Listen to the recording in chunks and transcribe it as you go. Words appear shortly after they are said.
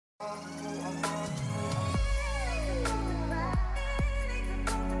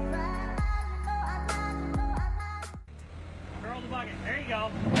There you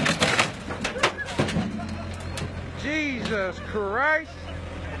go. Jesus Christ.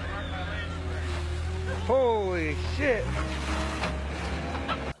 Holy shit.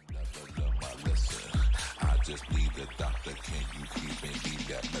 I just need a doctor. Can you give me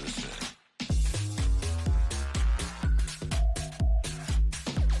that medicine?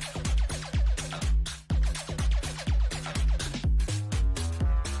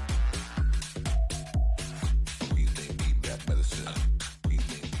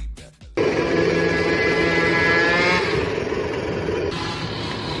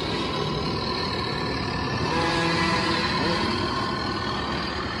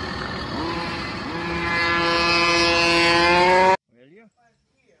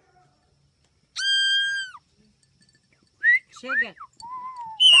 Chega.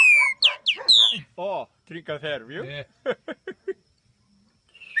 Ó, trinca zero, viu? É.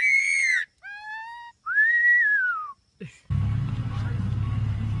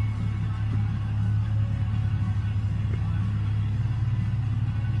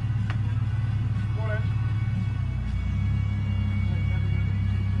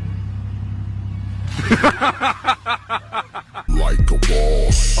 Like a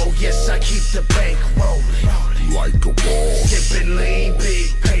boss. Oh yes, I keep the bank rolling. Like a boss. Sipping lean,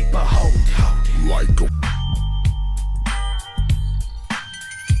 big paper hold. Like a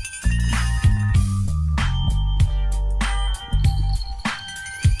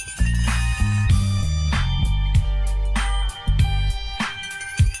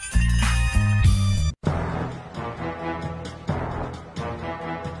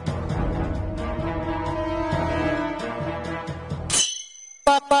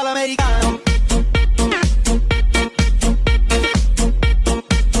Americano.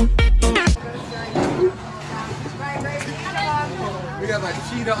 We got like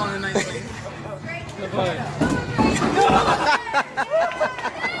cheetah on a nice day.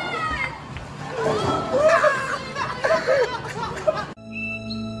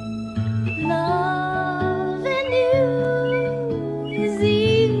 Loving you is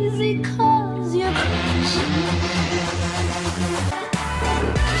easy 'cause you're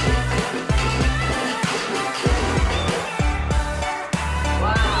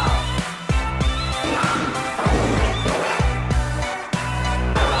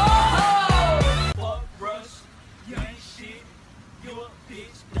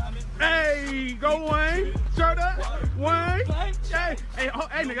Hey, go Wayne. Shut up. Wayne. Hey, hey,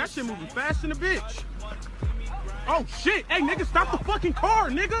 nigga, that shit moving fast in the bitch. Oh shit. Hey, nigga, stop the fucking car,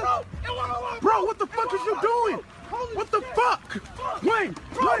 nigga. Bro, what the fuck is you doing? What the fuck? Wayne,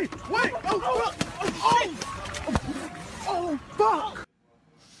 wait. Oh, fuck. Oh, shit. Oh, fuck.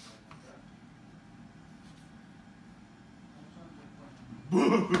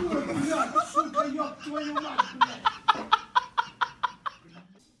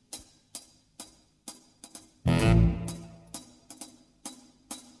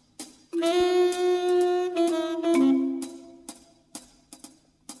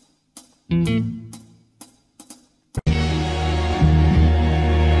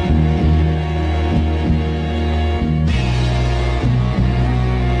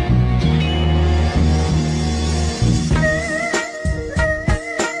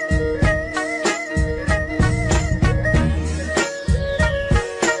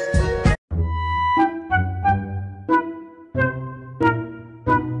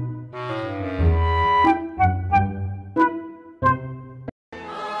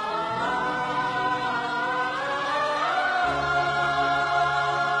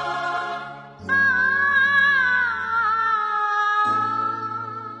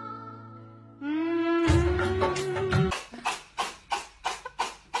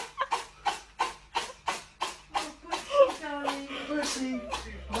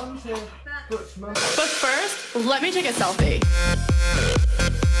 But first, let me take a selfie.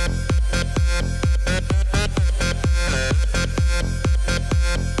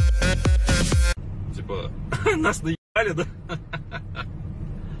 Типа, нас наебали, да?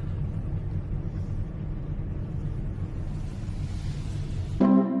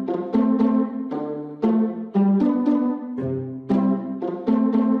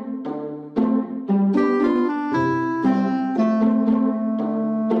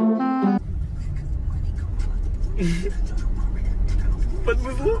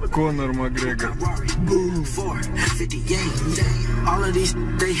 Конор Макгрегор. All of these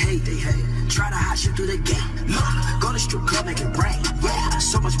they hate. Try to hide shit through the gate. Look, go to strip club, make it rain. Yeah,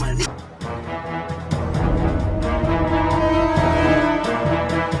 so much money.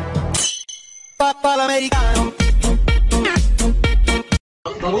 americano.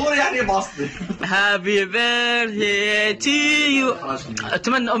 ضروري يعني بصدي. هابي بيرثدي تو يو.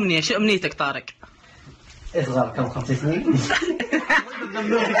 اتمنى امنيه، شو امنيتك طارق؟ اصغر كم 5 سنين.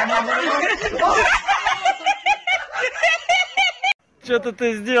 Что-то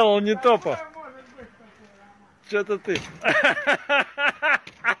ты сделал не топа. Что-то ты.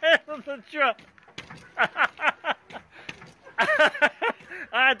 Это что?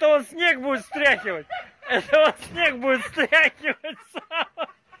 А это он снег будет стряхивать. Это он снег будет стряхивать сам.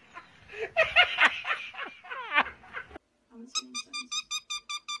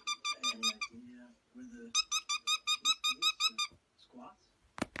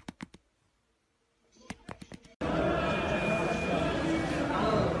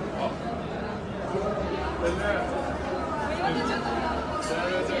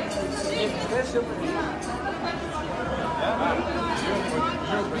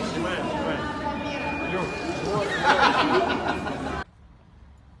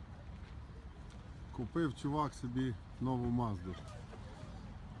 Купив чувак собі нову Мазду.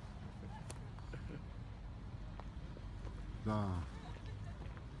 Да.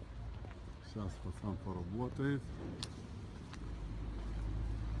 Сейчас пацан поработает.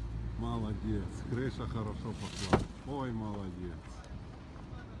 Молодец. Крыша хорошо пошла. Ой, молодец.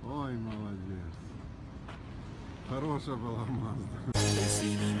 Ой, молодец. Хорошая была Мазда.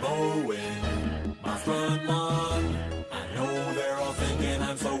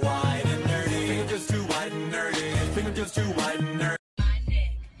 Just too wide and nerdy.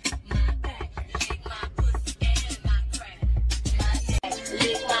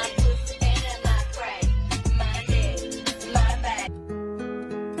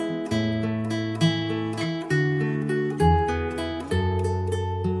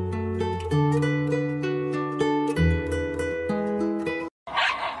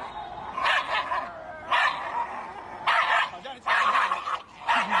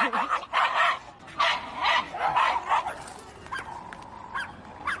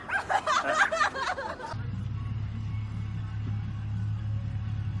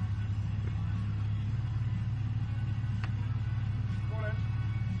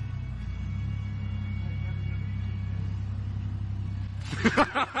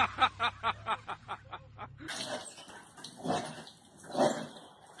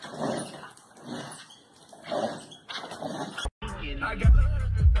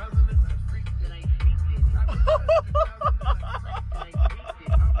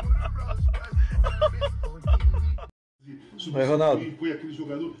 Vai, Ronaldo.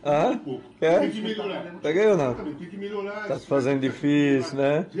 Ah, quer? Pega aí, Ronaldo. Tá se fazendo difícil,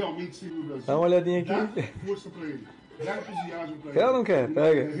 né? Dá uma olhadinha aqui. Quer ou não quer?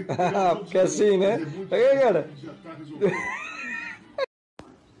 Pega. Porque assim, né? Pega aí, cara.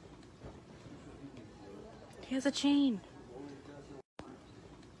 Here's a chain.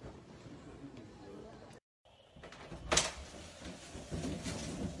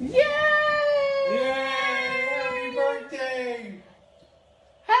 Yay! Happy birthday!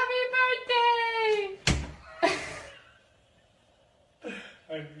 Happy birthday!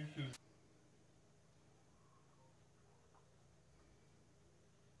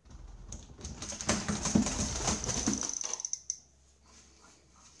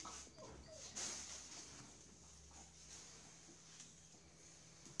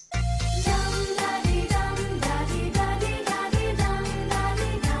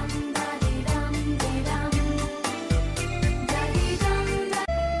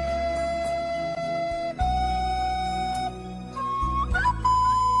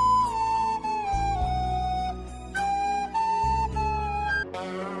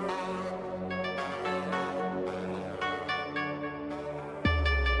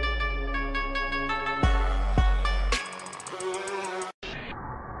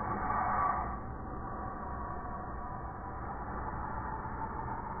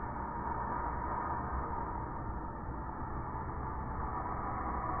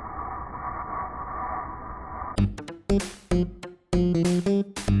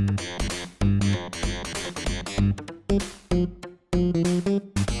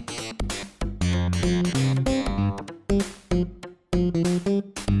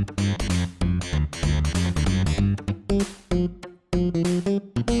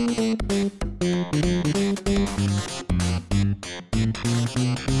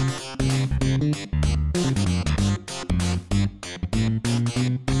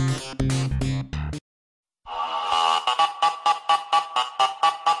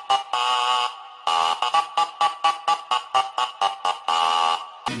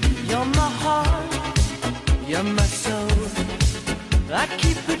 You're my heart, you're my soul. I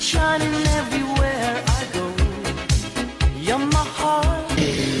keep it shining everywhere I You're my heart.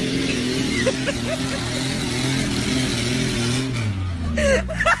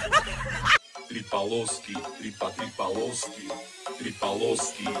 Три полоски, три полоски, три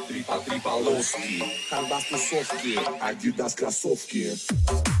полоски, три полоски. Хандас тусовки, Адидас кроссовки.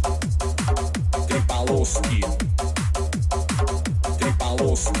 Три полоски, три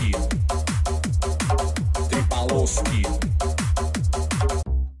полоски, три полоски.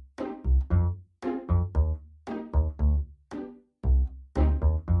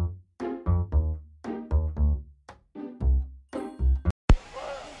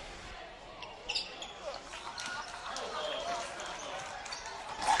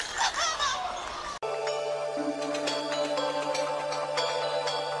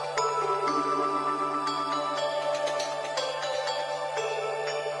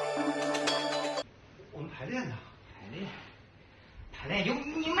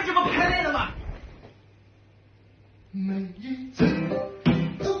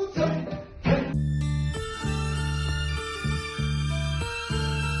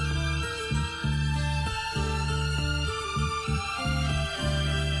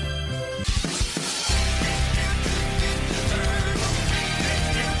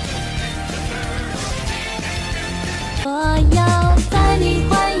我要带你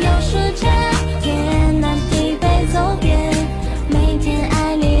环游世界，天南地北走遍，每天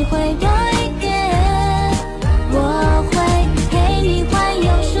爱你会多一点。我会陪你环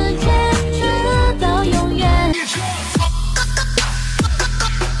游世界，直到永远。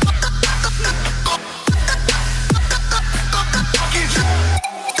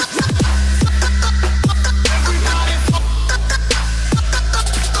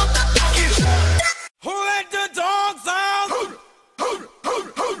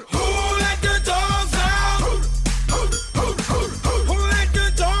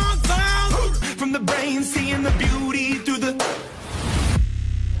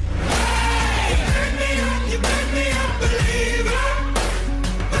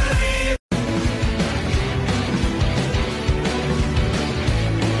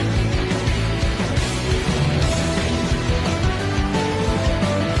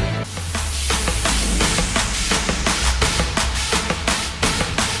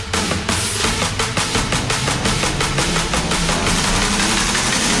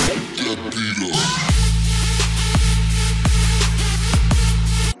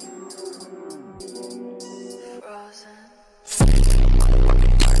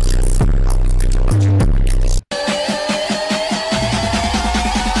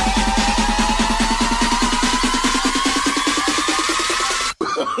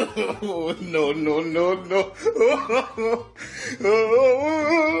Oh, no, no, no, no.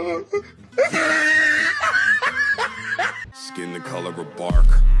 Skin the color of bark,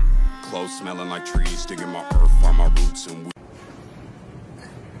 clothes smelling like trees, digging my earth, find my roots and we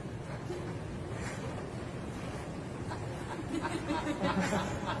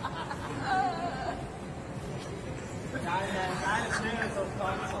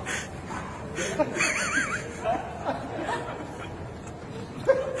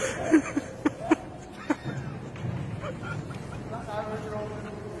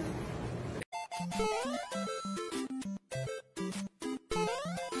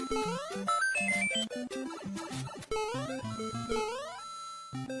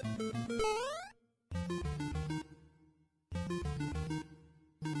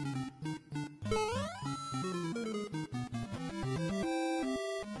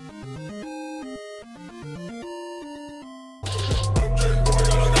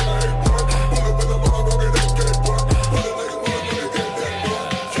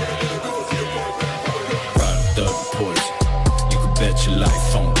your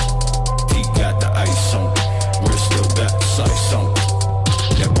life on. He got the ice on. We're still got the size on.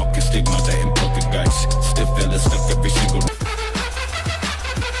 That walking stigma, that in poker guys. Still feeling stuck every single.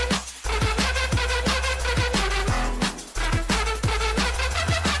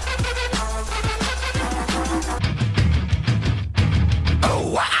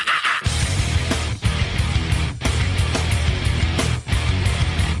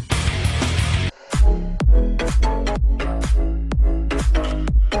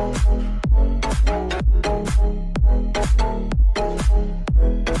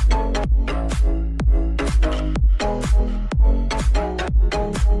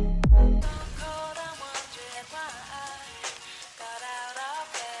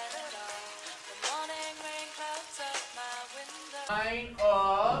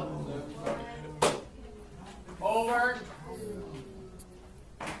 Over.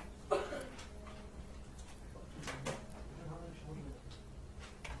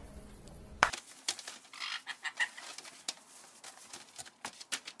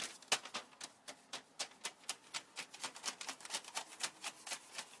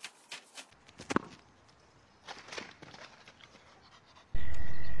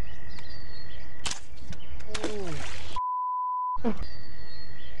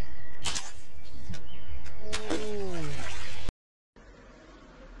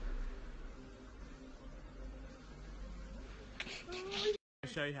 I'll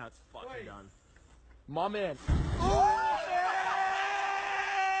show you how it's fucking done. My man.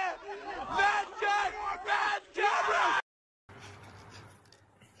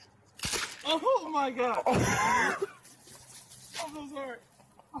 Oh my god! I'm so sorry.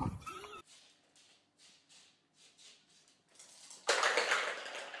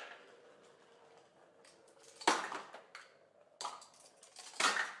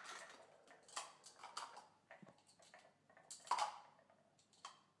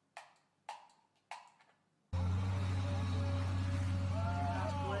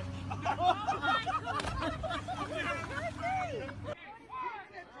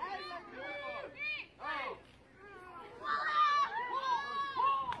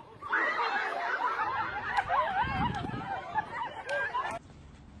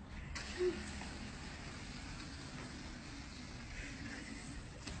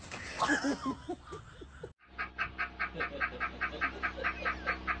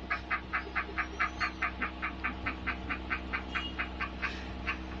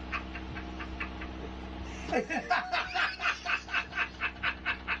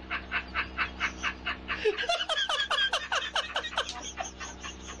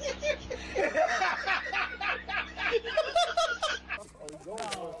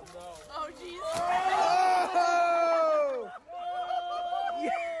 Oh, jeez.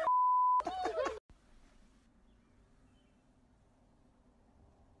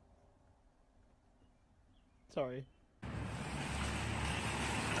 Sorry.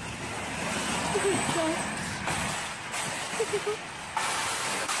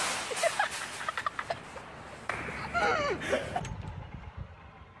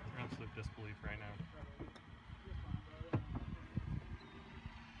 Absolute disbelief right now.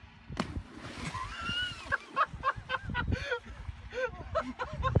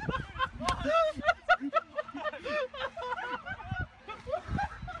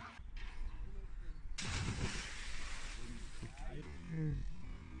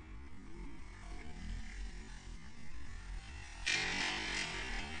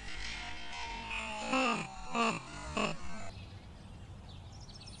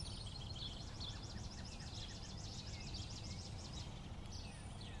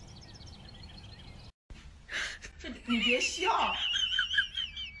你别笑。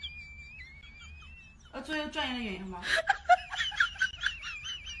做一个专业的演员吧。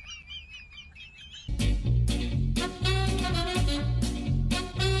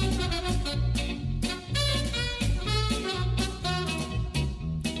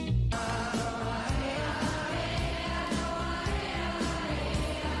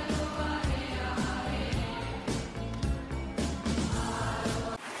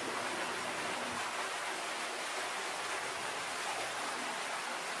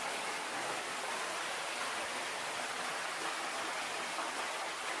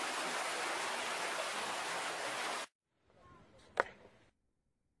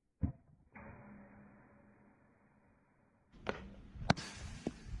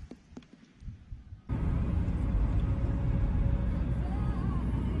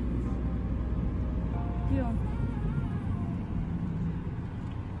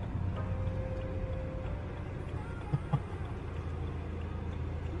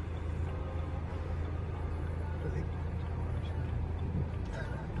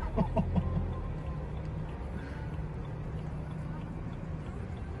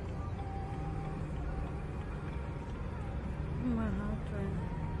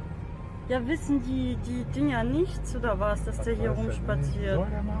Ja, wissen die Dinger nichts oder was, dass der hier rumspaziert? Soll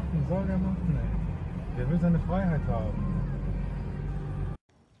der machen, ey. Der will seine Freiheit haben.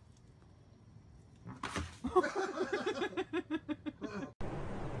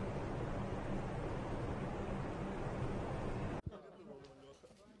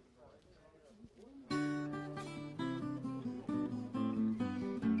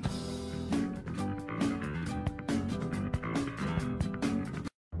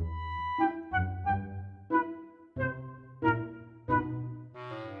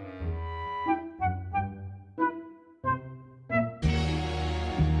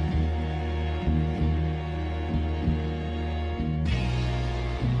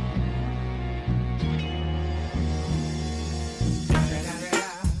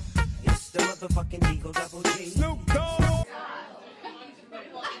 Fucking Eagle Double G. Snoop Dogg.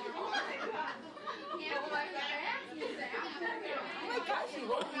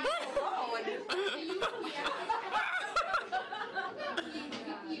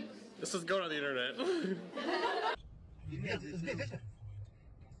 This is going on the internet.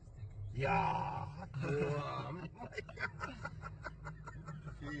 Ja,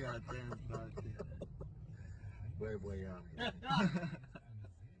 Ja, ten, boy, ja.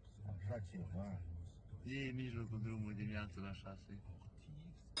 ceva. E mijlocul drumului dimineața la 6.